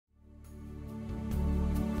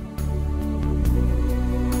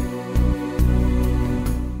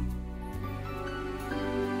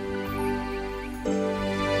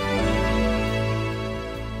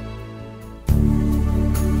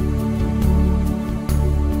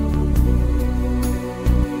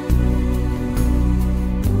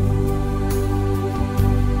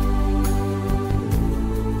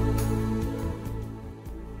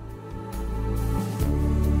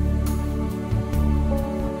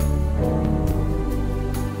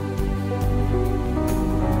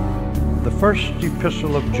First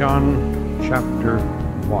Epistle of John, chapter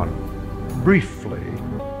 1. Briefly,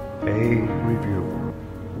 a review.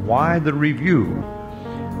 Why the review?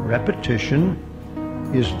 Repetition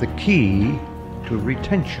is the key to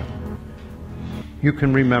retention. You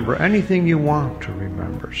can remember anything you want to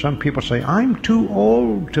remember. Some people say, I'm too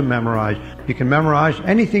old to memorize. You can memorize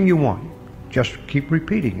anything you want. Just keep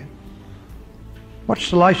repeating it. What's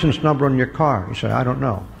the license number on your car? You say, I don't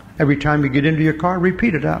know. Every time you get into your car,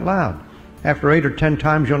 repeat it out loud. After 8 or 10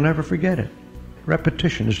 times, you'll never forget it.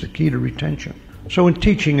 Repetition is the key to retention. So in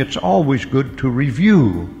teaching, it's always good to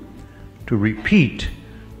review, to repeat,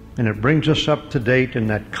 and it brings us up to date. In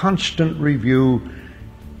that constant review,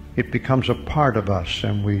 it becomes a part of us,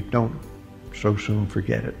 and we don't so soon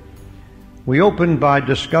forget it. We opened by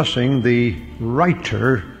discussing the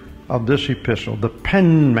writer of this epistle, the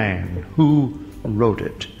pen man who wrote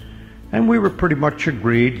it. And we were pretty much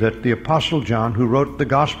agreed that the Apostle John, who wrote the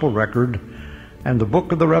gospel record and the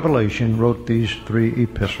book of the Revelation, wrote these 3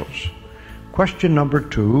 epistles. Question number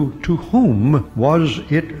 2, to whom was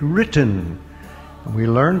it written? And we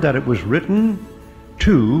learned that it was written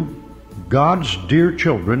to God's dear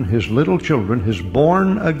children, his little children, his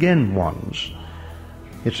born-again ones.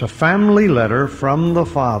 It's a family letter from the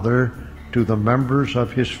Father to the members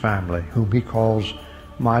of his family, whom he calls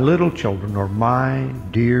my little children, or my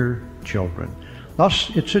dear children. Thus,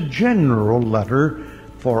 it's a general letter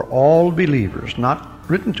for all believers, not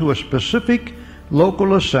written to a specific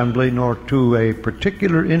local assembly nor to a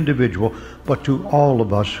particular individual, but to all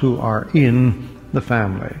of us who are in the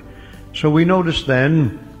family. So we notice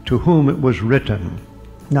then to whom it was written.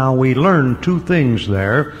 Now we learn 2 things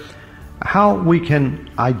there: how we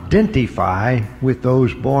can identify with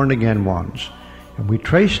those born-again ones. And we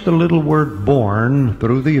trace the little word born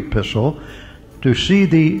through the epistle to see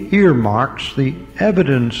the earmarks, the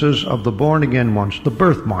evidences of the born-again ones, the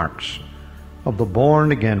birthmarks of the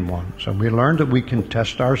born-again ones. And we learned that we can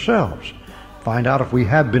test ourselves, find out if we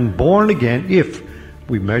have been born again, if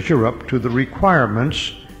we measure up to the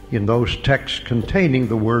requirements in those texts containing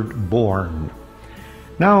the word born.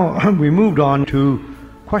 Now we moved on to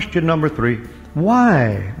question number 3.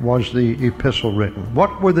 Why was the epistle written?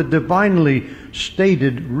 What were the divinely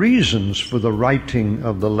stated reasons for the writing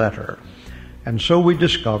of the letter? And so we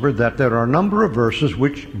discovered that there are a number of verses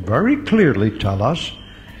which very clearly tell us,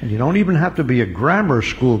 and you don't even have to be a grammar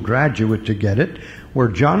school graduate to get it, where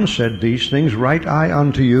John said, these things write I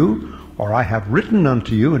unto you, or I have written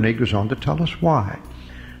unto you, and he goes on to tell us why.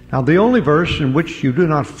 Now the only verse in which you do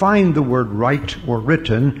not find the word write or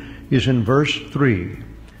written is in verse 3.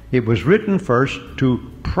 It was written first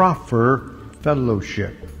to Proffer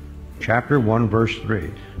Fellowship. Chapter 1, verse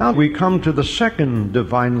 3. Now we come to the second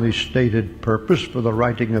divinely stated purpose for the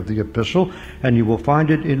writing of the epistle, and you will find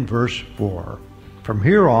it in verse 4. From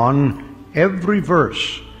here on, every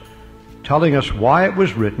verse telling us why it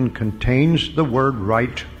was written contains the word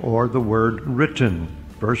write or the word written.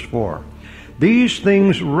 Verse 4. These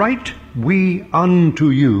things write we unto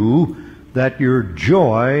you, that your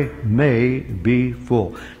joy may be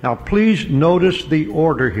full. Now please notice the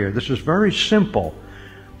order here. This is very simple.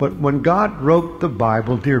 But when God wrote the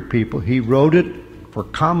Bible, dear people, he wrote it for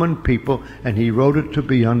common people, and he wrote it to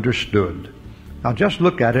be understood. Now just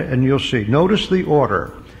look at it and you'll see. Notice the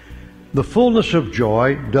order. The fullness of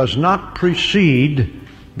joy does not precede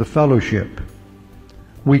the fellowship.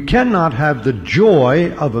 We cannot have the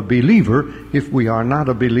joy of a believer if we are not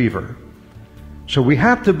a believer. So we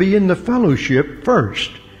have to be in the fellowship first.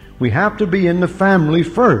 We have to be in the family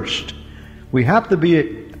first. We have to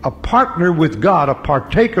be a partner with God, a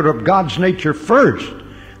partaker of God's nature first.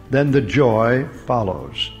 Then the joy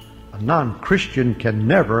follows. A non-Christian can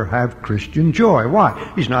never have Christian joy.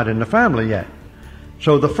 Why? He's not in the family yet.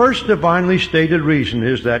 So the first divinely stated reason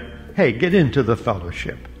is that, hey, get into the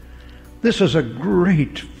fellowship. This is a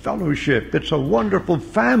great fellowship. It's a wonderful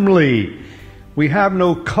family. We have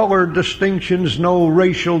no color distinctions, no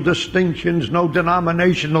racial distinctions, no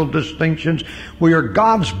denominational distinctions. We are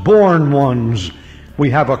God's born ones. We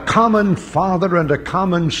have a common Father and a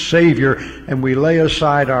common Savior, and we lay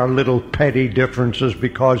aside our little petty differences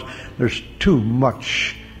because there's too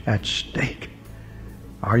much at stake.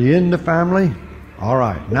 Are you in the family? All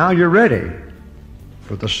right, now you're ready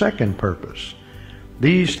for the second purpose.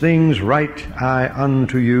 These things write I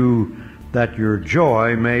unto you, that your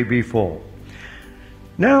joy may be full.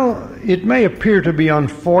 Now, it may appear to be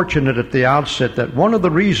unfortunate at the outset that one of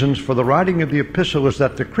the reasons for the writing of the epistle is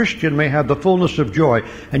that the Christian may have the fullness of joy,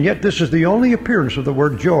 and yet this is the only appearance of the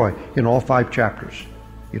word joy in all 5 chapters.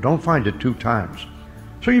 You don't find it 2 times.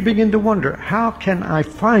 So you begin to wonder, how can I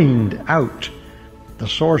find out the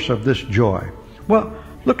source of this joy? Well,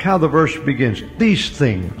 Look how the verse begins. These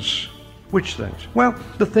things. Which things? Well,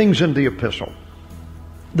 the things in the epistle.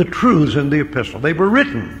 The truths in the epistle. They were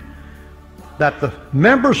written that the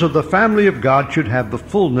members of the family of God should have the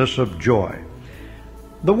fullness of joy.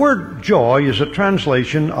 The word joy is a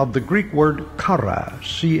translation of the Greek word chara,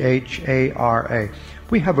 C-H-A-R-A.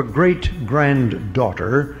 We have a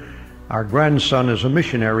great-granddaughter. Our grandson is a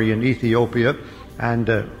missionary in Ethiopia,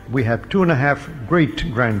 and we have 2.5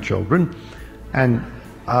 great-grandchildren. And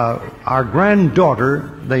our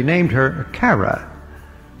granddaughter, they named her Kara,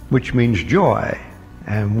 which means joy.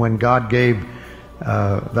 And when God gave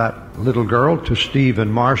that little girl to Steve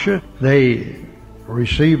and Marcia, they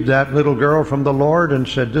received that little girl from the Lord and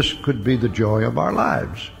said, this could be the joy of our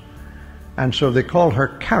lives. And so they called her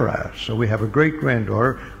Kara. So we have a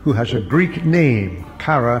great-granddaughter who has a Greek name,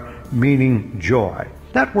 Kara, meaning joy.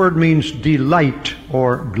 That word means delight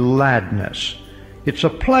or gladness. It's a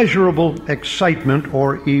pleasurable excitement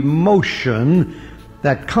or emotion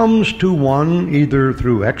that comes to one either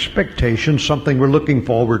through expectation, something we're looking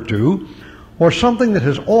forward to, or something that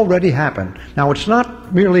has already happened. Now, it's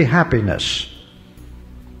not merely happiness.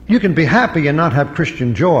 You can be happy and not have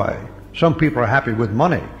Christian joy. Some people are happy with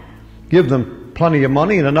money. Give them plenty of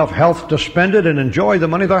money and enough health to spend it and enjoy the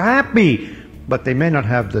money. They're happy, but they may not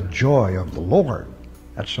have the joy of the Lord.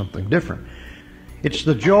 That's something different. It's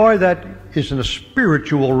the joy that is in a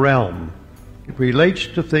spiritual realm. It relates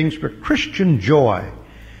to things, but Christian joy.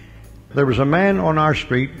 There was a man on our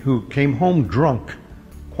street who came home drunk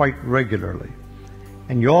quite regularly.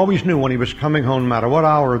 And you always knew when he was coming home, no matter what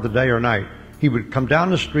hour of the day or night, he would come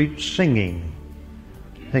down the street singing,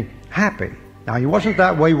 happy. Now, he wasn't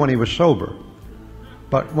that way when he was sober.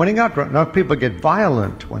 But when he got drunk, now people get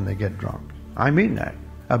violent when they get drunk. I mean that.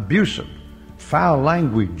 Abusive, foul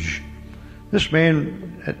language. This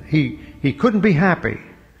man, he couldn't be happy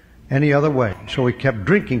any other way. So he kept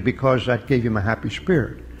drinking because that gave him a happy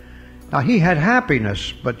spirit. Now, he had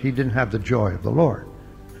happiness, but he didn't have the joy of the Lord.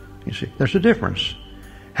 You see, there's a difference.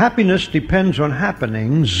 Happiness depends on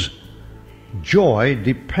happenings. Joy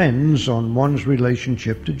depends on one's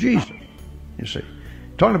relationship to Jesus. You see,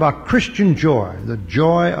 talking about Christian joy, the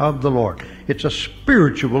joy of the Lord. It's a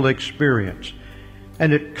spiritual experience.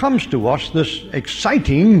 And it comes to us, this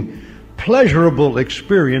exciting, pleasurable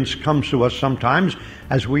experience comes to us sometimes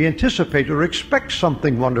as we anticipate or expect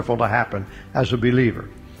something wonderful to happen as a believer.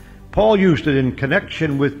 Paul used it in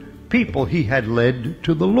connection with people he had led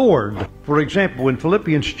to the Lord. For example, in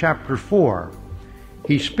Philippians chapter 4,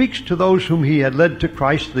 he speaks to those whom he had led to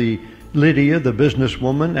Christ, the Lydia, the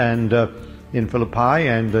businesswoman, and in Philippi,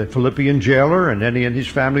 and the Philippian jailer, and any in his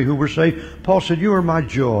family who were saved. Paul said, you are my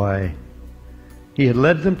joy. He had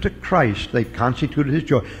led them to Christ. They constituted his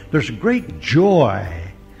joy. There's great joy,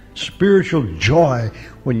 spiritual joy,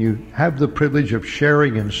 when you have the privilege of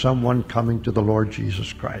sharing in someone coming to the Lord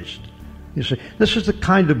Jesus Christ. You see, this is the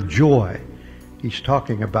kind of joy he's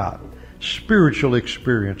talking about. Spiritual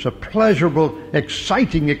experience, a pleasurable,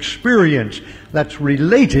 exciting experience that's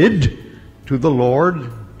related to the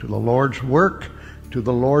Lord, to the Lord's work, to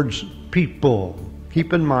the Lord's people.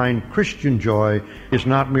 Keep in mind, Christian joy is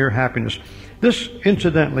not mere happiness. This,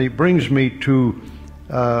 incidentally, brings me to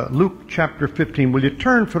Luke chapter 15. Will you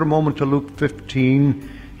turn for a moment to Luke 15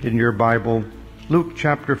 in your Bible? Luke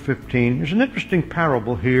chapter 15. There's an interesting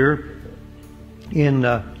parable here in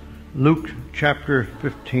Luke chapter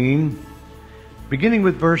 15, beginning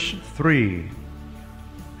with verse 3.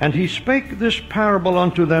 And he spake this parable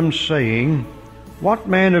unto them, saying, What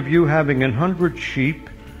man of you, having 100 sheep,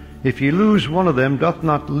 if he lose one of them, doth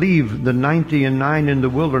not leave the 99 in the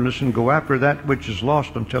wilderness, and go after that which is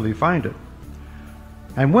lost until he find it?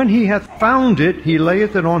 And when he hath found it, he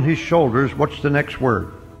layeth it on his shoulders. What's the next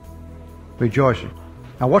word? Rejoicing.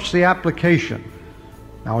 Now, what's the application?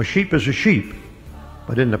 Now, a sheep is a sheep.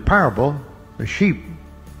 But in the parable, the sheep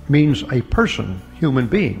means a person, human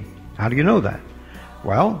being. How do you know that?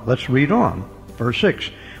 Well, let's read on. Verse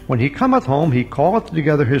 6. When he cometh home, he calleth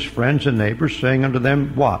together his friends and neighbors, saying unto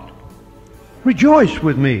them, what? Rejoice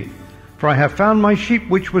with me, for I have found my sheep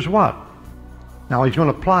which was what? Now he's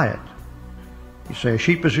going to apply it. You say a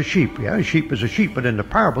sheep is a sheep. Yeah, a sheep is a sheep, but in the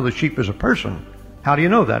parable, the sheep is a person. How do you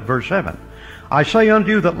know that? Verse 7. I say unto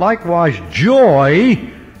you that likewise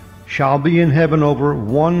joy shall be in heaven over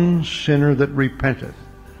one sinner that repenteth.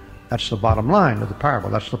 That's the bottom line of the parable.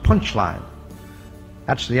 That's the punchline.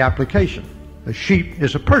 That's the application. The sheep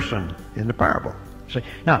is a person in the parable. See?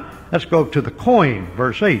 Now, let's go to the coin,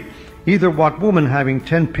 verse 8. Either what woman having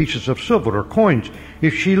 10 pieces of silver or coins,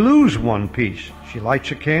 if she lose one piece, she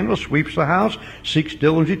lights a candle, sweeps the house, seeks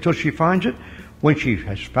diligently till she finds it. When she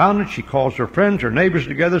has found it, she calls her friends, her neighbors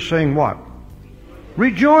together, saying what?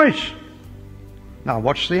 Rejoice. Now,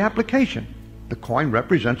 what's the application? The coin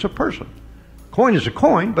represents a person. Coin is a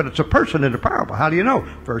coin, but it's a person in the parable. How do you know?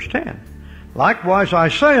 Verse 10. Likewise, I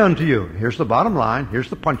say unto you, here's the bottom line, here's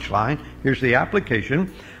the punchline, here's the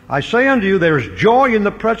application. I say unto you, there is joy in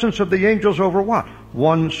the presence of the angels over what?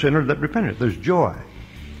 One sinner that repented. There's joy.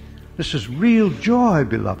 This is real joy,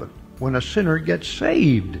 beloved, when a sinner gets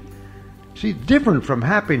saved. See, different from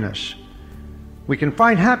happiness. We can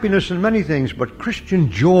find happiness in many things, but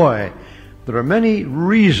Christian joy, there are many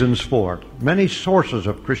reasons for it, many sources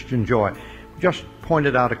of Christian joy. Just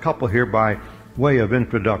pointed out a couple here by way of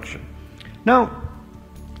introduction. Now,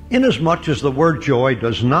 inasmuch as the word joy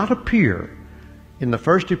does not appear in the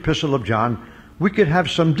first epistle of John, we could have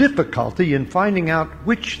some difficulty in finding out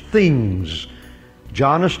which things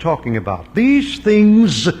John is talking about. These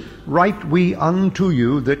things write we unto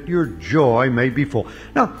you, that your joy may be full.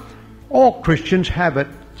 Now, all Christians have at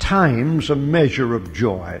times a measure of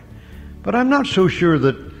joy, but I'm not so sure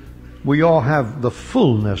that we all have the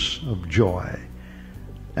fullness of joy.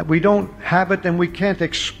 That we don't have it and we can't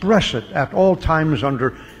express it at all times,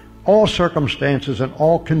 under all circumstances and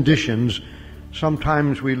all conditions.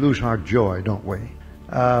 Sometimes we lose our joy, don't we?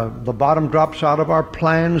 The bottom drops out of our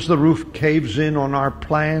plans. The roof caves in on our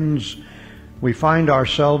plans. We find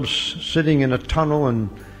ourselves sitting in a tunnel and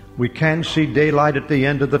we can't see daylight at the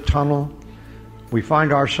end of the tunnel. We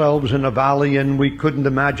find ourselves in a valley and we couldn't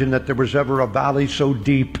imagine that there was ever a valley so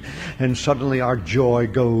deep, and suddenly our joy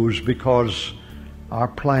goes because our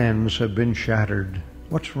plans have been shattered.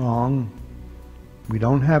 What's wrong? We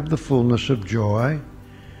don't have the fullness of joy.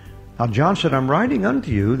 Now John said, I'm writing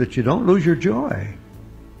unto you that you don't lose your joy.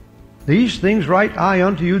 These things write I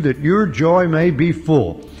unto you, that your joy may be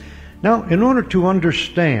full. Now, in order to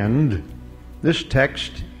understand this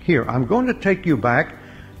text here, I'm going to take you back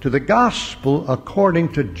to the Gospel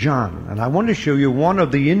according to John. And I want to show you one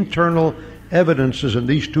of the internal evidences in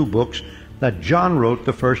these two books that John wrote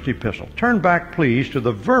the first epistle. Turn back, please, to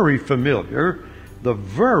the very familiar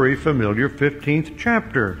 15th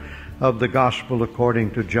chapter of the Gospel according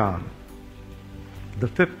to John. The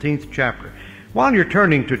 15th chapter. While you're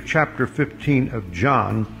turning to chapter 15 of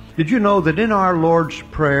John, did you know that in our Lord's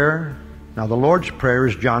Prayer, now the Lord's Prayer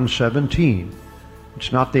is John 17.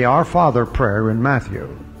 It's not the Our Father prayer in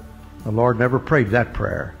Matthew. The Lord never prayed that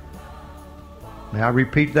prayer. May I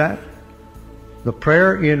repeat that? The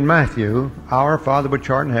prayer in Matthew, Our Father which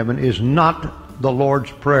art in heaven, is not the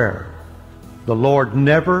Lord's Prayer. The Lord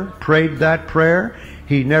never prayed that prayer.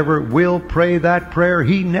 He never will pray that prayer.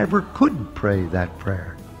 He never could pray that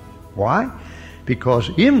prayer. Why? Because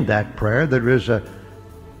in that prayer there is a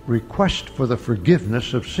request for the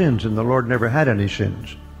forgiveness of sins, and the Lord never had any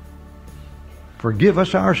sins. Forgive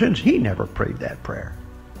us our sins. He never prayed that prayer.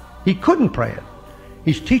 He couldn't pray it.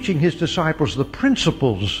 He's teaching his disciples the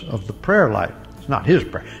principles of the prayer life. It's not his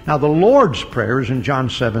prayer. Now the Lord's Prayer is in John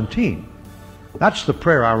 17. That's the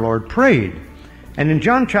prayer our Lord prayed. And in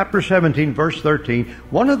John chapter 17, verse 13,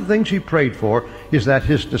 one of the things he prayed for is that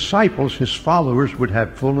his disciples, his followers, would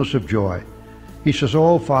have fullness of joy. He says,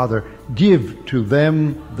 Oh, Father, give to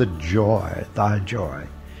them the joy, thy joy.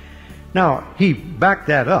 Now, he backed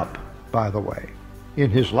that up, by the way, in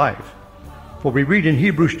his life. For we read in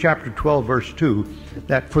Hebrews chapter 12, verse 2,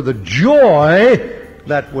 that for the joy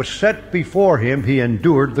that was set before him, he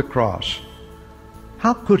endured the cross.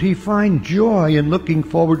 How could he find joy in looking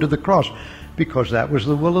forward to the cross? Because that was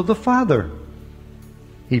the will of the Father.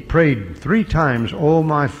 He prayed 3 times, Oh,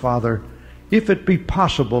 my Father, if it be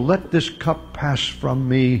possible, let this cup pass from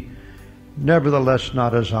me. Nevertheless,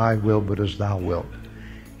 not as I will, but as thou wilt.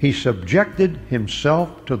 He subjected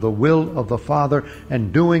himself to the will of the Father,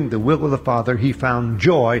 and doing the will of the Father, he found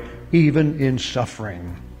joy even in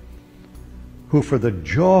suffering. Who for the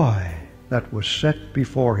joy that was set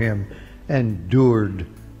before him endured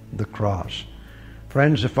the cross.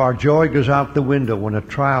 Friends, if our joy goes out the window when a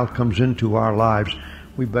trial comes into our lives,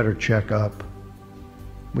 we better check up.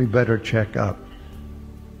 We better check up.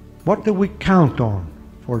 What do we count on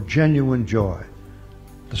for genuine joy?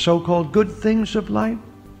 The so-called good things of life?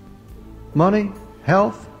 Money,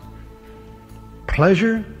 health,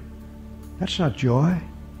 pleasure? That's not joy.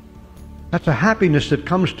 That's a happiness that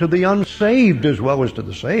comes to the unsaved as well as to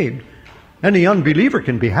the saved. Any unbeliever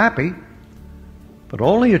can be happy, but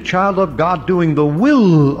only a child of God doing the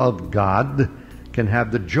will of God can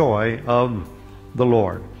have the joy of the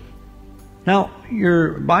Lord. Now,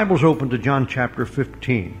 your Bible's open to John chapter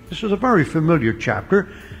 15. This is a very familiar chapter,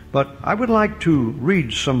 but I would like to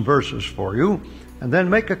read some verses for you and then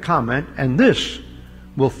make a comment, and this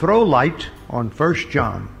will throw light on 1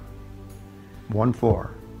 John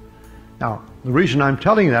 1:4. Now, the reason I'm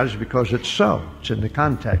telling you that is because it's so. It's in the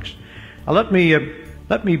context. Now, let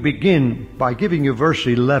me begin by giving you verse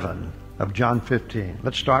 11 of John 15.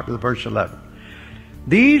 Let's start with verse 11.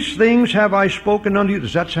 These things have I spoken unto you.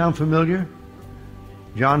 Does that sound familiar?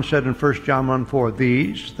 John said in 1 John 1:4,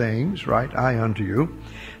 these things, right, I unto you.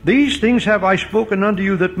 These things have I spoken unto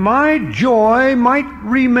you, that my joy might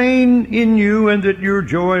remain in you, and that your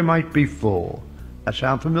joy might be full. That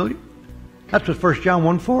sound familiar? That's what 1 John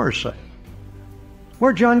 1:4 is saying.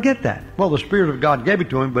 Where'd John get that? Well, the Spirit of God gave it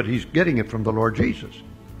to him, but he's getting it from the Lord Jesus.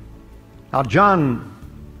 Now, John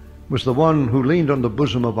was the one who leaned on the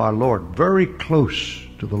bosom of our Lord, very close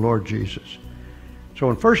to the Lord Jesus. So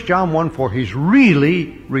in 1 John 1:4, he's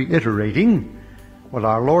really reiterating what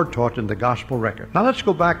our Lord taught in the gospel record. Now let's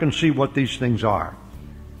go back and see what these things are.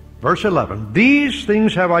 Verse 11, these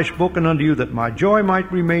things have I spoken unto you, that my joy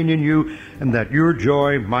might remain in you, and that your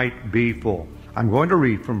joy might be full. I'm going to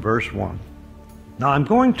read from verse 1. Now I'm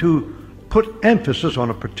going to put emphasis on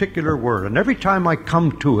a particular word, and every time I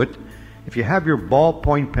come to it, if you have your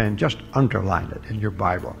ballpoint pen, just underline it in your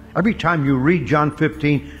Bible. Every time you read John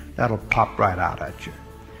 15, that'll pop right out at you.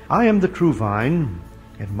 I am the true vine,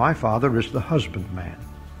 and my Father is the husbandman.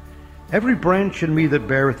 Every branch in me that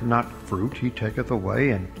beareth not fruit, he taketh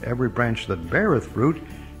away, and every branch that beareth fruit,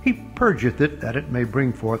 he purgeth it, that it may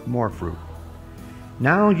bring forth more fruit.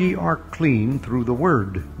 Now ye are clean through the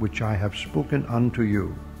word which I have spoken unto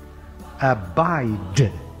you.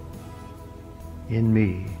 Abide in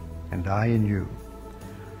me, and I in you.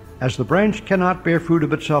 As the branch cannot bear fruit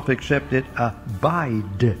of itself except it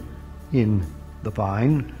abide in the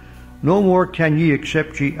vine, no more can ye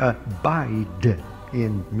except ye abide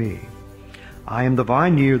in me. I am the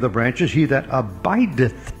vine, ye are the branches. He that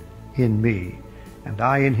abideth in me, and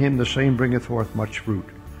I in him, the same bringeth forth much fruit.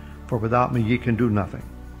 For without me ye can do nothing.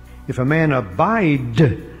 If a man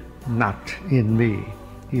abide not in me,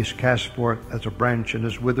 he is cast forth as a branch and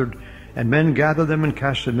is withered, and men gather them and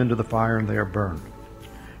cast them into the fire, and they are burned.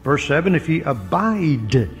 Verse 7, if ye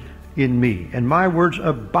abide in me, and my words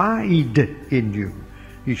abide in you,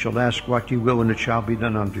 ye shall ask what ye will, and it shall be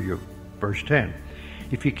done unto you. Verse 10,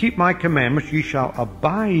 if ye keep my commandments, ye shall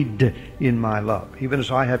abide in my love, even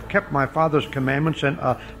as I have kept my Father's commandments and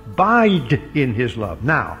abide in his love.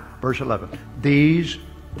 Now, verse 11, these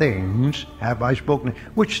things have I spoken.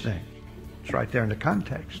 Which thing? It's right there in the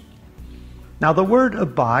context. Now, the word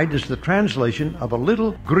abide is the translation of a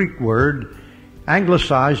little Greek word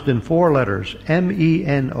anglicized in 4 letters,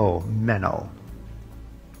 M-E-N-O, meno.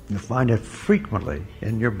 You'll find it frequently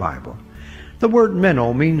in your Bible. The word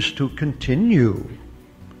meno means to continue,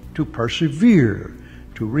 to persevere,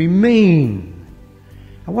 to remain.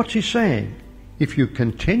 And what's he saying? If you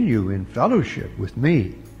continue in fellowship with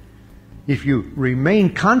me, if you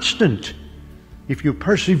remain constant, if you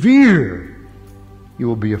persevere, you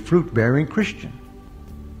will be a fruit-bearing Christian.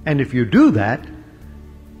 And if you do that,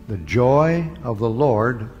 the joy of the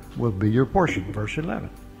Lord will be your portion. Verse 11.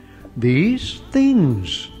 These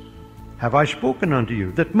things have I spoken unto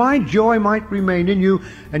you, that my joy might remain in you,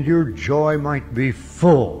 and your joy might be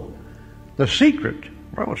full. The secret,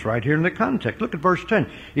 well, it's right here in the context. Look at verse 10.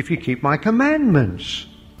 If you keep my commandments,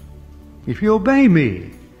 if you obey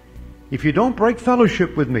me, if you don't break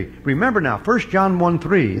fellowship with me. Remember now, 1 John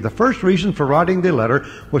 1:3, the first reason for writing the letter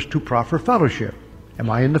was to proffer fellowship. Am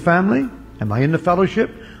I in the family? Am I in the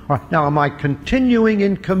fellowship? Now, am I continuing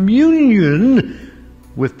in communion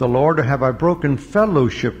with the Lord, or have I broken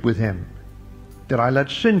fellowship with him? Did I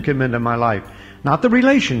let sin come into my life? Not the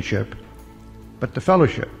relationship, but the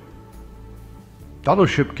fellowship.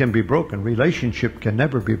 Fellowship can be broken. Relationship can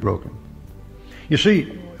never be broken. You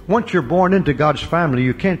see, once you're born into God's family,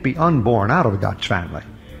 you can't be unborn out of God's family.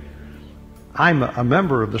 I'm a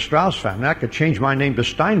member of the Strauss family. I could change my name to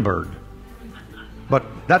Steinberg, but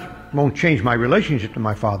that won't change my relationship to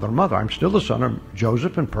my father and mother. I'm still the son of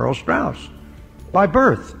Joseph and Pearl Strauss by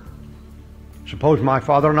birth. Suppose my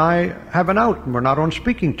father and I have an out and we're not on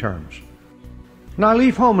speaking terms, and I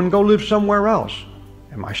leave home and go live somewhere else.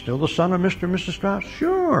 Am I still the son of Mr. and Mrs. Strauss?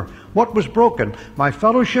 Sure. What was broken? My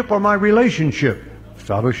fellowship or my relationship?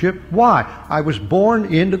 Fellowship. Why? I was born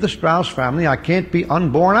into the Strauss family. I can't be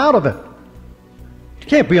unborn out of it. You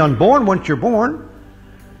can't be unborn once you're born.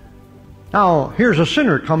 Now, here's a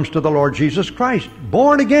sinner comes to the Lord Jesus Christ,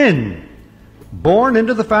 born again, born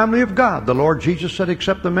into the family of God. The Lord Jesus said,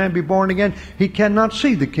 except the man be born again, he cannot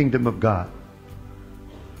see the kingdom of God.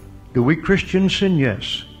 Do we Christians sin?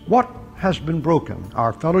 Yes. What has been broken?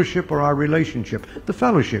 Our fellowship or our relationship? The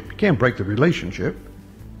fellowship. You can't break the relationship.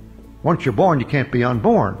 Once you're born, you can't be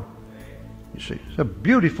unborn. You see, it's a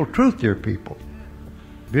beautiful truth, dear people.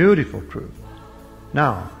 Beautiful truth.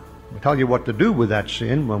 Now, I'll tell you what to do with that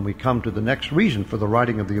sin when we come to the next reason for the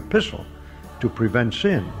writing of the epistle, to prevent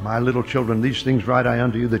sin. My little children, these things write I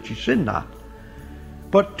unto you, that ye sin not.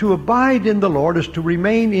 But to abide in the Lord is to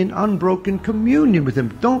remain in unbroken communion with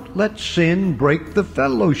Him. Don't let sin break the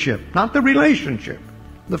fellowship, not the relationship,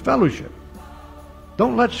 the fellowship.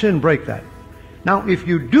 Don't let sin break that. Now, if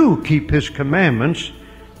you do keep His commandments,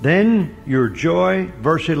 then your joy,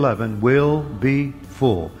 verse 11, will be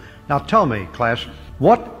full. Now tell me, class,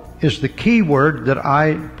 what is the key word that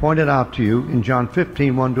I pointed out to you in John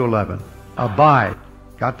 15, 1 to 11? Abide.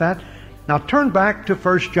 Got that? Now turn back to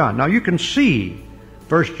 1 John. Now you can see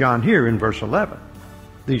 1 John here in verse 11.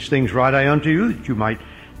 These things write I unto you, that you might,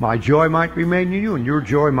 my joy might remain in you, and your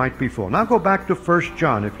joy might be full. Now go back to 1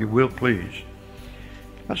 John, if you will, please.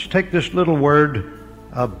 Let's take this little word,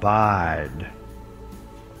 abide.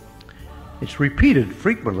 It's repeated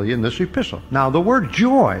frequently in this epistle. Now the word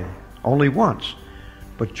joy, only once.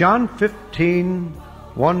 But John 15,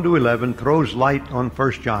 1 to 11 throws light on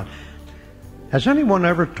 1 John. Has anyone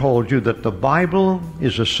ever told you that the Bible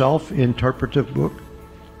is a self-interpretive book?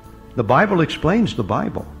 The Bible explains the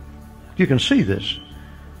Bible. You can see this.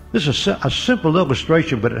 This is a simple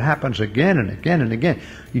illustration, but it happens again and again and again.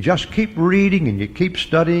 You just keep reading and you keep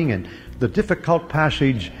studying, and the difficult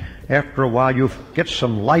passage, after a while, you'll get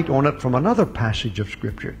some light on it from another passage of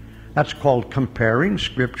Scripture. That's called comparing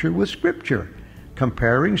Scripture with Scripture.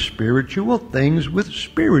 Comparing spiritual things with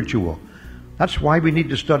spiritual. That's why we need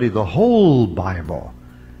to study the whole Bible,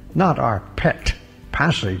 not our pet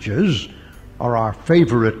passages or our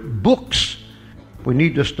favorite books. We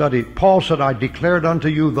need to study. Paul said, I declared unto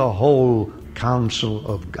you the whole counsel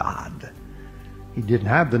of God. He didn't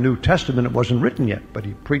have the New Testament. It wasn't written yet, but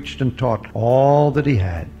he preached and taught all that he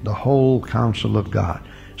had, the whole counsel of God.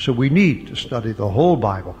 So we need to study the whole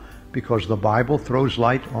Bible, because the Bible throws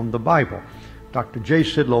light on the Bible. Dr. J.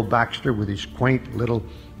 Sidlow Baxter, with his quaint little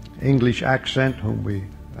English accent, whom we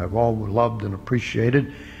have all loved and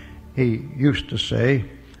appreciated, he used to say,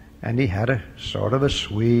 and he had a sort of a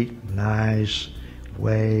sweet, nice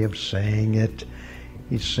way of saying it.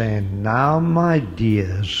 He's saying, now, my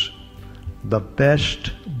dears, the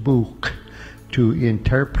best book to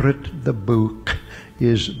interpret the book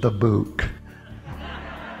is the book.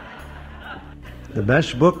 The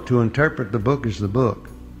best book to interpret the book is the book.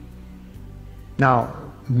 Now,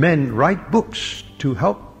 men write books to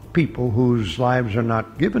help people whose lives are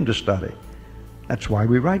not given to study. That's why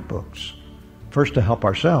we write books. First to help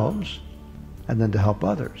ourselves, and then to help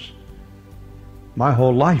others. My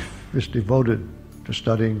whole life is devoted to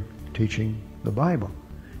studying, teaching the Bible.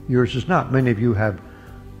 Yours is not. Many of you have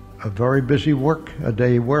a very busy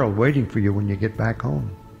work-a-day world waiting for you when you get back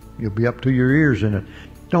home. You'll be up to your ears in it.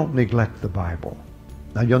 Don't neglect the Bible.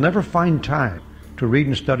 Now, you'll never find time to read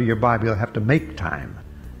and study your Bible. You'll have to make time.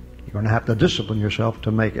 You're going to have to discipline yourself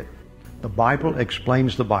to make it. The Bible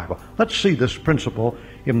explains the Bible. Let's see this principle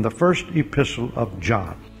in the first epistle of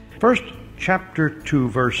John. First, chapter 2,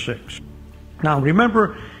 verse 6. Now,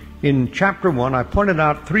 remember, in chapter 1, I pointed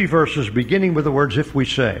out 3 verses beginning with the words, if we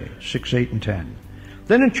say, 6, 8, and 10.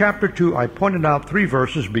 Then in chapter 2, I pointed out 3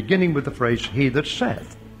 verses beginning with the phrase, he that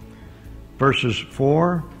saith. Verses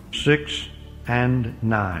 4, 6, and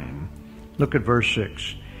 9. Look at verse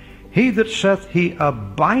 6. He that saith he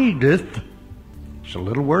abideth, it's a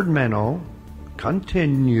little word meno,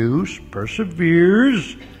 continues,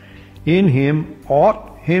 perseveres in him,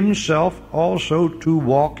 ought himself also to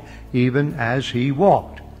walk even as he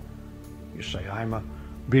walked. You say, I'm a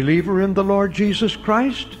believer in the Lord Jesus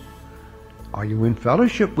Christ. Are you in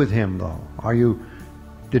fellowship with him, though?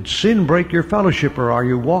 Did sin break your fellowship, or are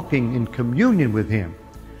you walking in communion with him?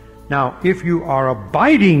 Now, if you are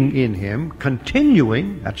abiding in him,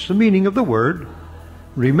 continuing, that's the meaning of the word,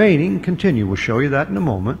 remaining, continue. We'll show you that in a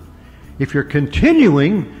moment. If you're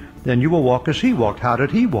continuing, then you will walk as he walked. How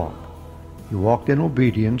did he walk? He walked in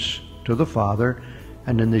obedience to the Father,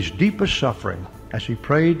 and in his deepest suffering, as he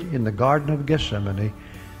prayed in the Garden of Gethsemane,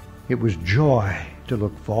 it was joy to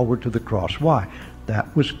look forward to the cross. Why?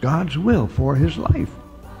 That was God's will for his life.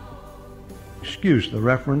 Excuse the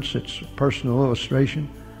reference, it's a personal illustration.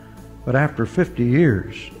 But after 50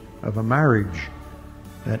 years of a marriage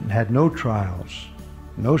that had no trials,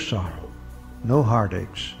 no sorrow, no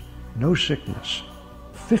heartaches, no sickness,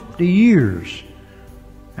 50 years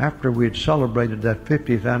after we had celebrated that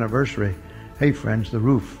 50th anniversary, hey friends, the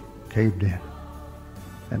roof caved in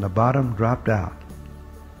and the bottom dropped out.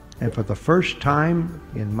 And for the first time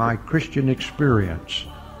in my Christian experience,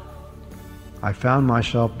 I found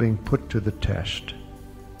myself being put to the test.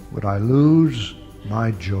 Would I lose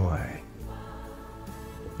my joy?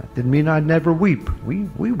 That didn't mean I'd never weep. We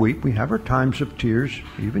weep. We have our times of tears,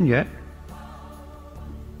 even yet.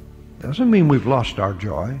 Doesn't mean we've lost our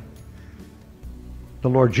joy. The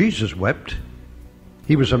Lord Jesus wept.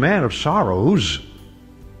 He was a man of sorrows,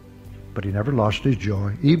 but he never lost his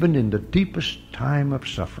joy, even in the deepest time of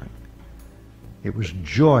suffering. It was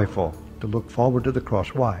joyful to look forward to the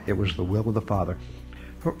cross. Why? It was the will of the Father.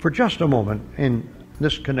 For just a moment, in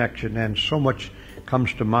this connection, and so much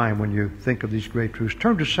comes to mind when you think of these great truths,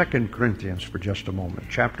 turn to 2 Corinthians for just a moment,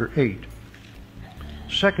 chapter 8.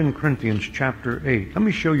 2 Corinthians chapter 8. Let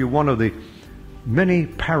me show you one of the many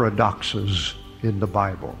paradoxes in the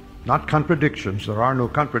Bible. Not contradictions. There are no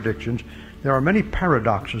contradictions. There are many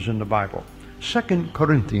paradoxes in the Bible. 2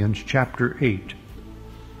 Corinthians chapter 8.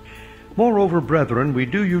 Moreover, brethren, we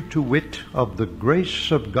do you to wit of the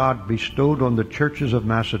grace of God bestowed on the churches of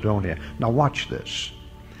Macedonia. Now watch this.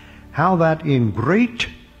 How that in great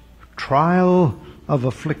trial of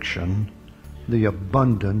affliction, the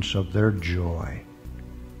abundance of their joy.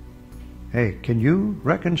 Hey, can you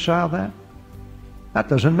reconcile that? That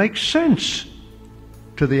doesn't make sense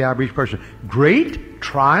to the average person. Great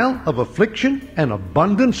trial of affliction and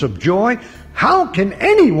abundance of joy. How can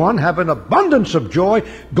anyone have an abundance of joy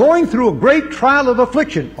going through a great trial of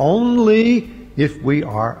affliction? Only if we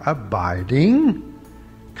are abiding,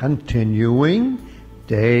 continuing,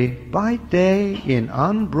 day by day in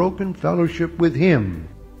unbroken fellowship with Him.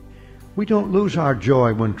 We don't lose our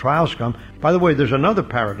joy when trials come. By the way, there's another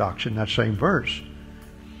paradox in that same verse.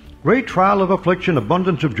 Great trial of affliction,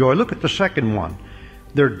 abundance of joy. Look at the second one.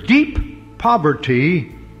 Their deep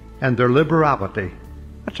poverty and their liberality.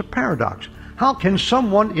 That's a paradox. How can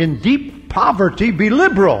someone in deep poverty be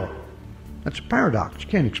liberal? That's a paradox. You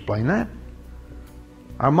can't explain that.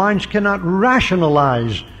 Our minds cannot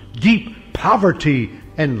rationalize deep poverty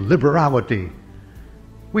and liberality.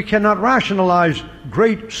 We cannot rationalize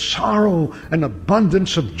great sorrow and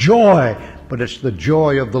abundance of joy, but it's the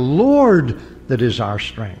joy of the Lord that is our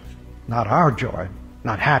strength. Not our joy,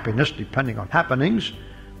 not happiness depending on happenings,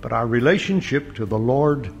 but our relationship to the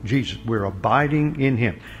Lord Jesus. We're abiding in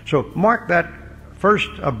Him. So mark that first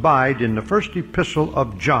abide in the first epistle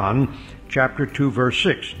of John, chapter 2, verse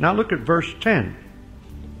 6. Now look at verse 10.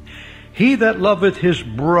 He that loveth his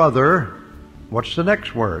brother, what's the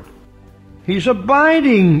next word? He's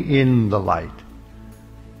abiding in the light.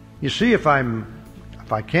 You see, if I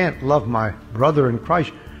can't love my brother in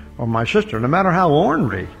Christ or my sister, no matter how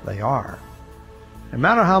ornery they are, no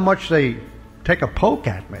matter how much they take a poke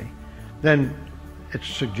at me, then it's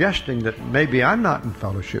suggesting that maybe I'm not in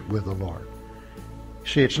fellowship with the Lord.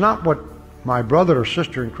 See, it's not what my brother or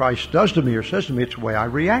sister in Christ does to me or says to me, it's the way I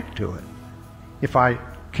react to it. If I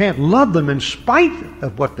can't love them in spite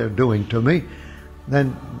of what they're doing to me,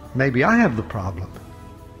 then maybe I have the problem.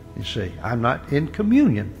 You see, I'm not in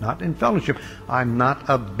communion, not in fellowship. I'm not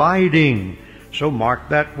abiding. So mark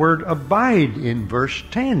that word abide in verse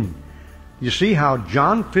 10. You see how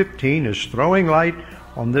John 15 is throwing light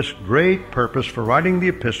on this great purpose for writing the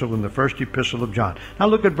epistle in the first epistle of John. Now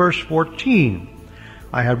look at verse 14.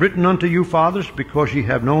 I have written unto you, fathers, because ye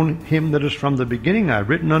have known Him that is from the beginning. I have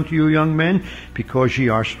written unto you, young men, because ye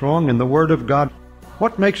are strong in the word of God.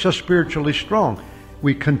 What makes us spiritually strong?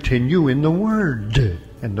 We continue in the Word,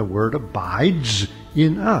 and the Word abides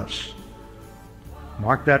in us.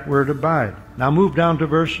 Mark that word abide. Now move down to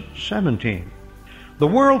verse 17. The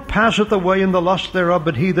world passeth away in the lust thereof,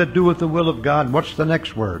 but he that doeth the will of God, what's the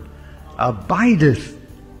next word? Abideth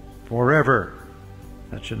forever.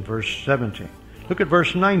 That's in verse 17. Look at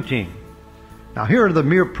verse 19. Now here are the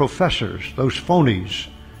mere professors, those phonies,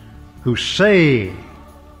 who say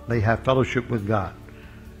they have fellowship with God.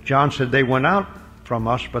 John said they went out from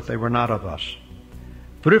us, but they were not of us.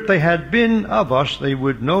 For if they had been of us, they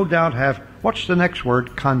would no doubt have, what's the next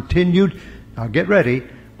word? Continued. Now get ready.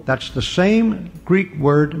 That's the same Greek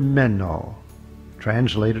word meno,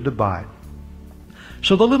 translated abide.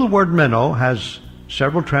 So the little word meno has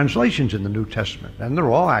several translations in the New Testament, and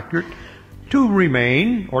they're all accurate. To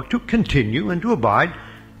remain, or to continue, and to abide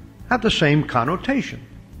have the same connotation.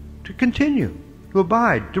 To continue, to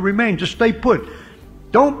abide, to remain, to stay put.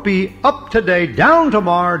 Don't be up today, down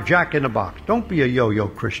tomorrow, jack in a box. Don't be a yo-yo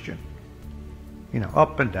Christian. You know,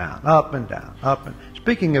 up and down, up and down, up and...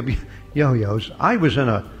 Speaking of yo-yos, I was in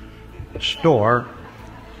a store.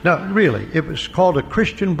 No, really, it was called a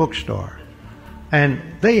Christian bookstore. And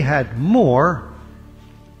they had more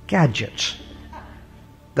gadgets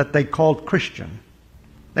that they called Christian.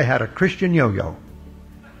 They had a Christian yo-yo.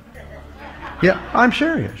 Yeah, I'm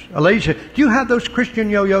serious. A lady said, do you have those Christian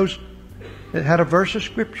yo-yos? It had a verse of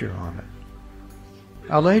scripture on it.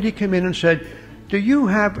 A lady came in and said, do you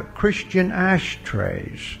have Christian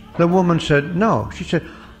ashtrays? The woman said, no. She said,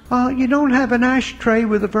 you don't have an ashtray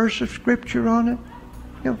with a verse of Scripture on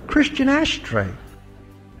it? Christian ashtray.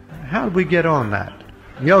 How did we get on that?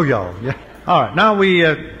 Yo-yo. Yeah. All right, now we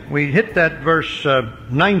hit that verse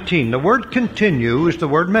 19. The word continue is the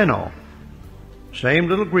word meno. Same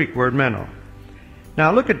little Greek word, meno.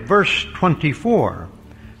 Now look at verse 24.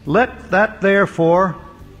 Let that therefore,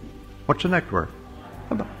 what's the next word?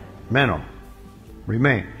 Meno.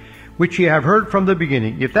 Remain. Which ye have heard from the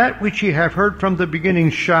beginning. If that which ye have heard from the beginning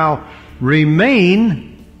shall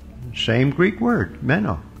remain, same Greek word,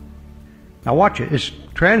 meno. Now watch it. It's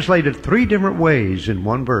translated 3 different ways in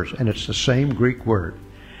one verse, and it's the same Greek word.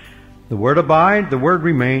 The word abide, the word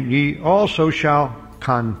remain, ye also shall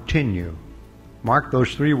continue. Mark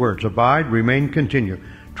those 3 words, abide, remain, continue.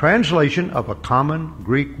 Translation of a common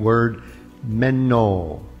Greek word,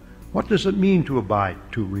 meno. What does it mean to abide?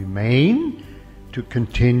 To remain, to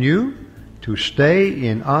continue, to stay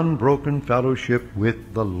in unbroken fellowship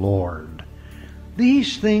with the Lord.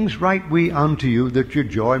 These things write we unto you, that your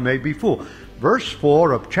joy may be full. Verse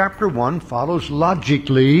 4 of chapter 1 follows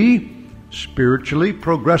logically, spiritually,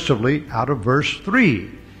 progressively out of verse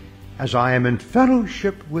 3. As I am in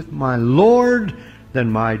fellowship with my Lord,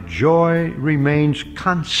 then my joy remains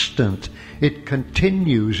constant. It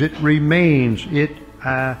continues, it remains, it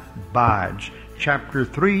abides. Chapter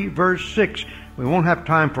 3, verse 6. We won't have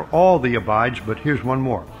time for all the abides, but here's one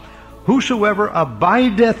more. Whosoever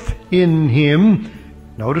abideth in him,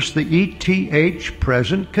 notice the ETH,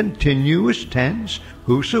 present continuous tense.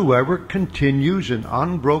 Whosoever continues in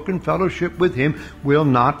unbroken fellowship with him will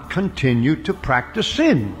not continue to practice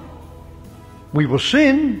sin. We will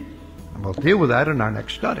sin, and we'll deal with that in our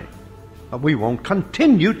next study. But we won't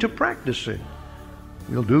continue to practice sin.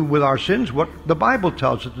 We'll do with our sins what the Bible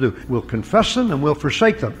tells us to do. We'll confess them and we'll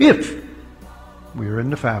forsake them if we are in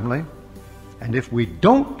the family. And if we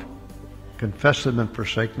don't confess them and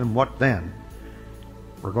forsake them, what then?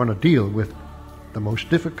 We're going to deal with the most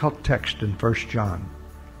difficult text in 1 John,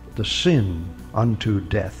 the sin unto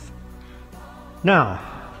death. Now,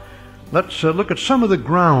 let's look at some of the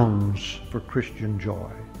grounds for Christian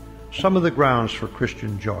joy. Some of the grounds for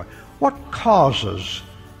Christian joy. What causes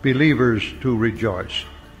believers to rejoice?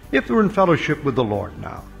 If we're in fellowship with the Lord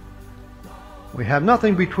now, we have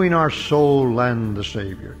nothing between our soul and the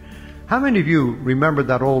Savior. How many of you remember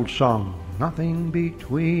that old song, Nothing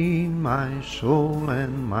Between My Soul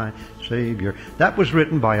and My Savior? That was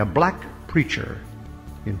written by a black preacher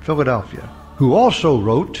in Philadelphia, who also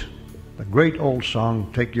wrote the great old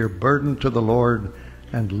song, Take Your Burden to the Lord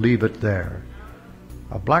and Leave It There.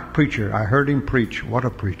 A black preacher, I heard him preach. What a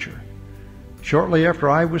preacher. Shortly after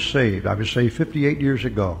I was saved 58 years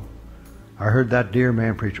ago, I heard that dear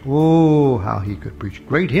man preach. Oh, how he could preach.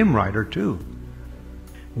 Great hymn writer, too.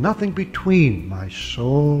 Nothing between my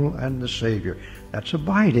soul and the Savior. That's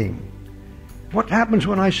abiding. What happens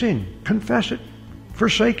when I sin? Confess it,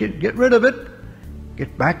 forsake it, get rid of it,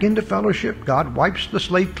 get back into fellowship. God wipes the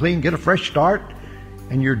slate clean, get a fresh start,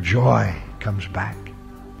 and your joy comes back.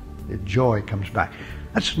 The joy comes back.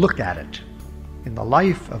 Let's look at it in the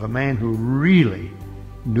life of a man who really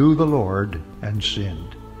knew the Lord and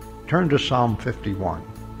sinned. Turn to Psalm 51.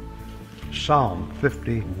 Psalm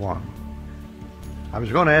 51. I was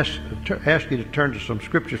going to ask you to turn to some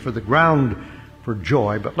scriptures for the ground for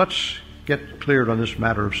joy, but let's get cleared on this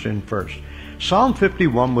matter of sin first. Psalm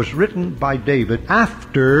 51 was written by David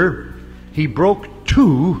after he broke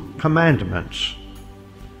 2 commandments.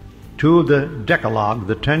 2 of the Decalogue,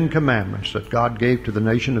 the 10 commandments that God gave to the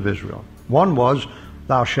nation of Israel. One was,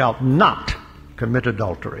 thou shalt not commit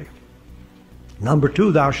adultery. Number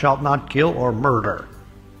 2, thou shalt not kill or murder.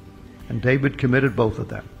 And David committed both of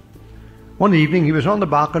them. One evening he was on the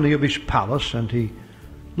balcony of his palace and he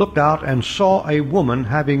looked out and saw a woman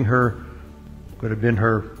having her, could have been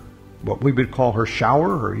her, what we would call her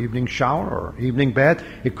shower, her evening shower or evening bath.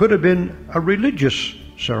 It could have been a religious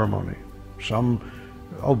ceremony, some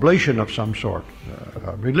oblation of some sort,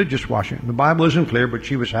 religious washing. The Bible isn't clear, but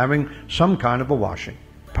she was having some kind of a washing.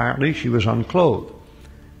 Apparently she was unclothed.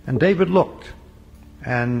 And David looked,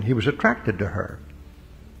 and he was attracted to her.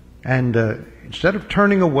 And instead of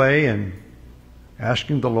turning away and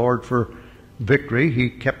asking the Lord for victory, he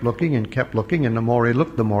kept looking, and the more he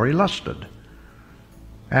looked, the more he lusted.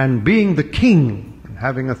 And being the king and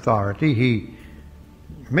having authority, he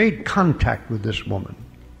made contact with this woman,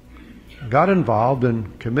 got involved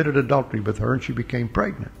and committed adultery with her, and she became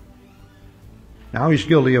pregnant. Now he's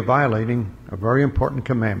guilty of violating a very important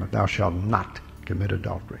commandment, thou shalt not commit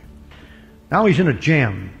adultery. Now he's in a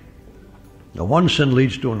jam. The one sin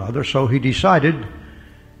leads to another, so he decided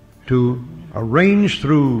to arranged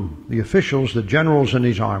through the officials, the generals in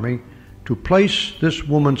his army, to place this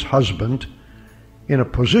woman's husband in a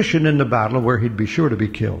position in the battle where he'd be sure to be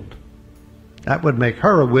killed. That would make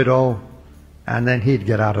her a widow, and then he'd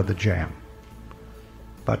get out of the jam.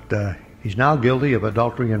 But he's now guilty of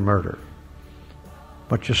adultery and murder.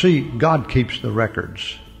 But you see, God keeps the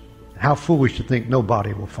records. How foolish to think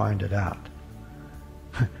nobody will find it out.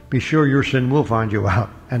 Be sure your sin will find you out,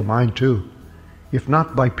 and mine too. If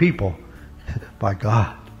not by people, by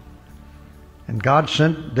God. And God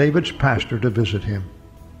sent David's pastor to visit him.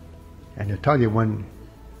 And I tell you, when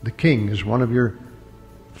the king is one of your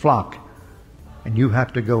flock, and you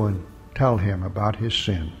have to go and tell him about his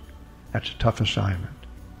sin, that's a tough assignment.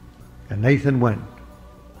 And Nathan went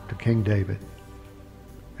to King David,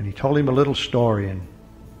 and he told him a little story, and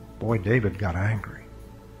boy, David got angry.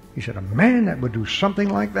 He said, a man that would do something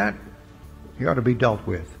like that, he ought to be dealt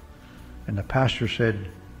with. And the pastor said,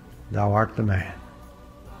 thou art the man.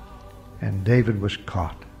 And David was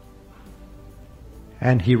caught.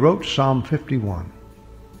 And he wrote Psalm 51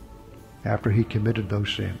 after he committed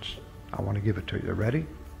those sins. I want to give it to you. Ready?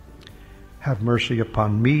 Have mercy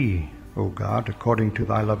upon me, O God, according to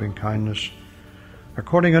thy loving kindness.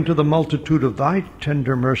 According unto the multitude of thy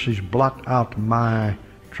tender mercies, blot out my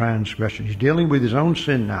transgression. He's dealing with his own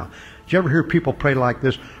sin now. Did you ever hear people pray like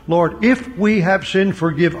this? Lord, if we have sinned,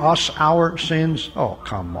 forgive us our sins. Oh,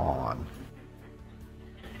 come on.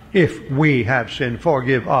 If we have sinned,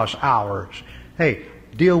 forgive us ours. Hey,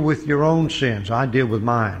 deal with your own sins. I deal with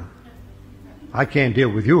mine. I can't deal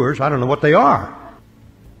with yours. I don't know what they are.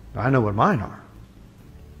 I know what mine are.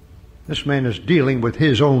 This man is dealing with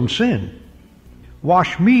his own sin.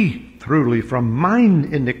 Wash me thoroughly from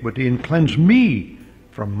mine iniquity and cleanse me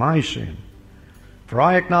from my sin. For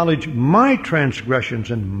I acknowledge my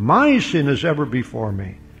transgressions, and my sin is ever before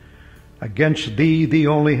me. Against thee, thee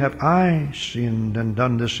only have I sinned and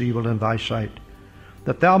done this evil in thy sight,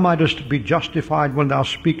 that thou mightest be justified when thou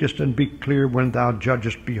speakest, and be clear when thou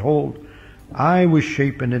judgest. Behold, I was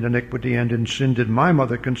shapen in iniquity, and in sin did my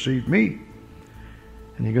mother conceive me.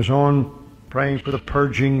 And he goes on praying for the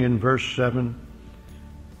purging in verse 7,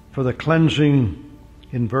 for the cleansing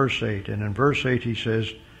in verse 8. And in verse 8 he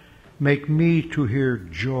says, make me to hear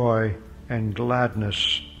joy and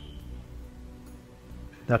gladness,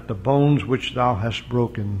 that the bones which thou hast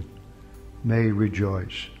broken may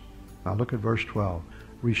rejoice. Now look at verse 12.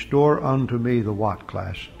 Restore unto me the what,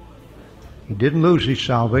 class? He didn't lose his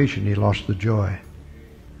salvation, he lost the joy.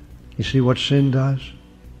 You see what sin does?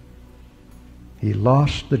 He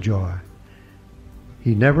lost the joy.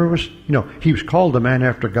 He never was, he was called a man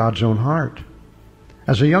after God's own heart.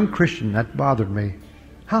 As a young Christian, that bothered me.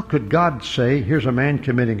 How could God say, here's a man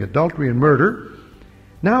committing adultery and murder.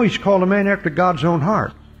 Now he's called a man after God's own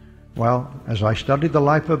heart. Well, as I studied the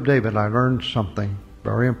life of David, I learned something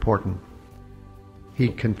very important. He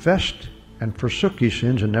confessed and forsook his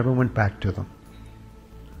sins and never went back to them.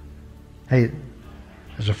 Hey,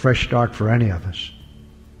 there's a fresh start for any of us.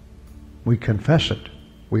 We confess it.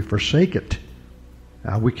 We forsake it.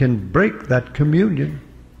 Now we can break that communion.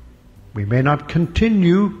 We may not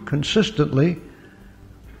continue consistently,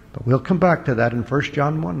 but we'll come back to that in 1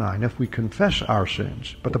 John 1:9 if we confess our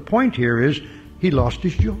sins. But the point here is he lost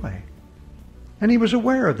his joy. And he was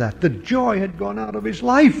aware of that. The joy had gone out of his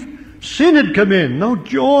life. Sin had come in. No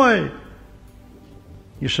joy.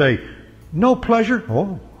 You say, no pleasure?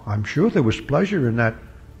 Oh, I'm sure there was pleasure in that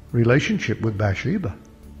relationship with Bathsheba.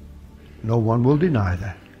 No one will deny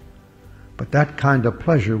that. But that kind of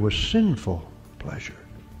pleasure was sinful pleasure.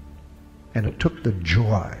 And it took the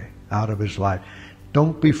joy out of his life.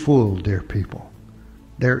 Don't be fooled, dear people.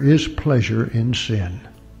 There is pleasure in sin.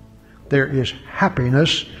 There is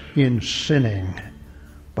happiness in sinning.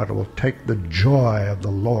 But it will take the joy of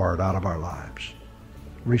the Lord out of our lives.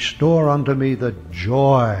 Restore unto me the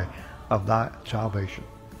joy of thy salvation.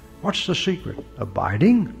 What's the secret?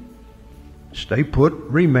 Abiding. Stay put,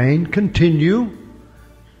 remain, continue.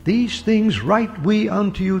 These things write we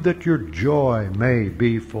unto you, that your joy may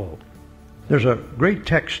be full. There's a great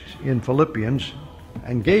text in Philippians,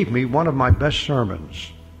 and gave me one of my best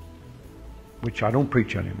sermons, which I don't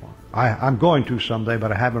preach anymore. I'm going to someday,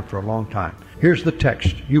 but I haven't for a long time. Here's the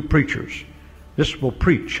text, you preachers. This will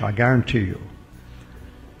preach, I guarantee you.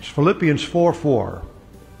 It's Philippians 4:4.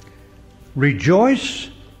 Rejoice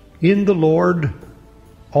in the Lord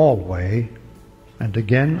always, and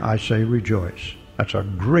again I say rejoice. That's a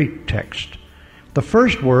great text. The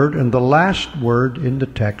first word and the last word in the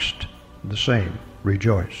text, the same,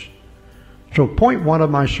 rejoice. So point one of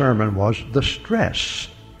my sermon was the stress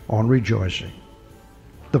on rejoicing.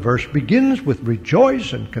 The verse begins with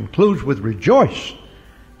rejoice and concludes with rejoice.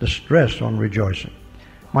 the stress on rejoicing.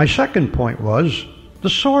 My second point was the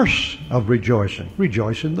source of rejoicing.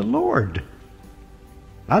 Rejoice in the Lord.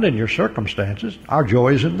 Not in your circumstances. Our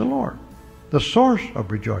joy is in the Lord. The source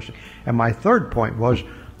of rejoicing. And my third point was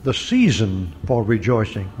the season for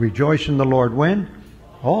rejoicing. Rejoice in the Lord when?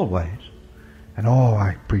 Always. And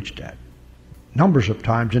I preached that numbers of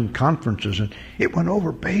times in conferences, and it went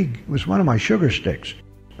over big. It was one of my sugar sticks.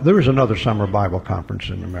 There was another summer Bible conference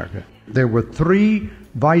in America. There were 3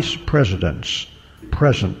 vice presidents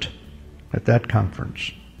present at that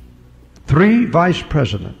conference. 3 vice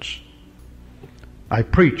presidents. I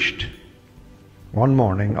preached one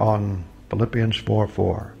morning on Philippians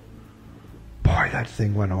 4:4. Boy, that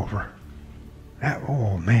thing went over. That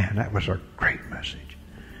was a great message.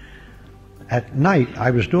 At night,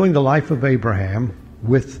 I was doing the life of Abraham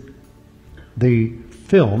with the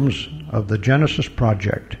films of the Genesis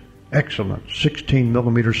Project. Excellent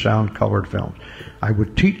 16mm sound colored films. I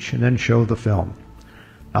would teach and then show the film.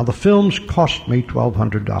 Now the films cost me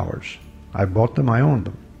 $1,200. I bought them, I owned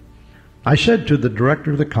them. I said to the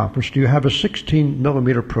director of the conference, do you have a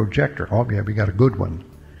 16mm projector? Oh yeah, we got a good one.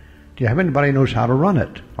 Do you have anybody who knows how to run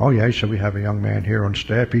it? Oh yeah, he said, we have a young man here on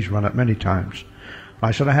staff, he's run it many times.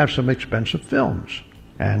 I said, I have some expensive films,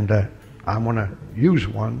 and I want to use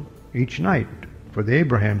one each night for the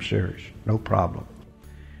Abraham series. No problem.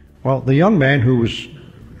 Well, the young man who was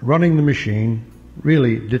running the machine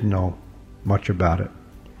really didn't know much about it.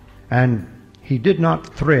 And he did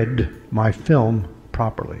not thread my film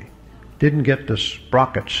properly. Didn't get the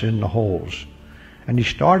sprockets in the holes. And he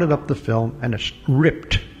started up the film, and it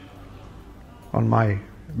ripped on my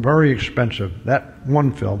very expensive, that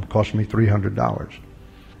one film cost me $300.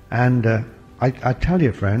 And I tell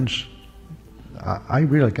you, friends, I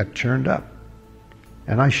really got churned up.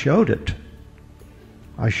 And I showed it.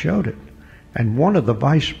 And one of the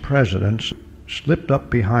vice presidents slipped up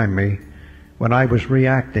behind me when I was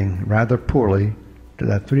reacting rather poorly to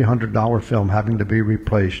that $300 film having to be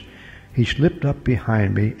replaced. He slipped up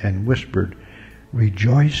behind me and whispered,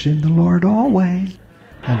 rejoice in the Lord always.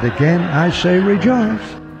 And again I say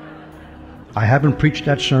rejoice. I haven't preached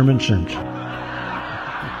that sermon since.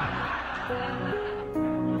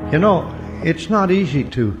 You know, it's not easy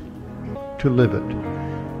to live it.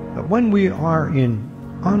 But when we are in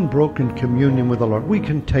unbroken communion with the Lord, we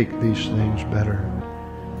can take these things better.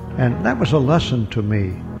 And that was a lesson to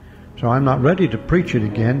me. So I'm not ready to preach it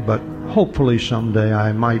again, but hopefully someday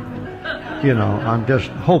I might, I'm just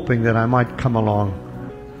hoping that I might come along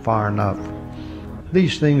far enough.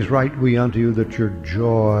 These things write we unto you that your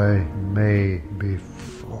joy may be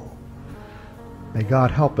full. May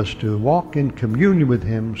God help us to walk in communion with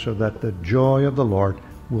Him so that the joy of the Lord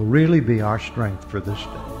will really be our strength for this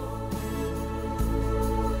day.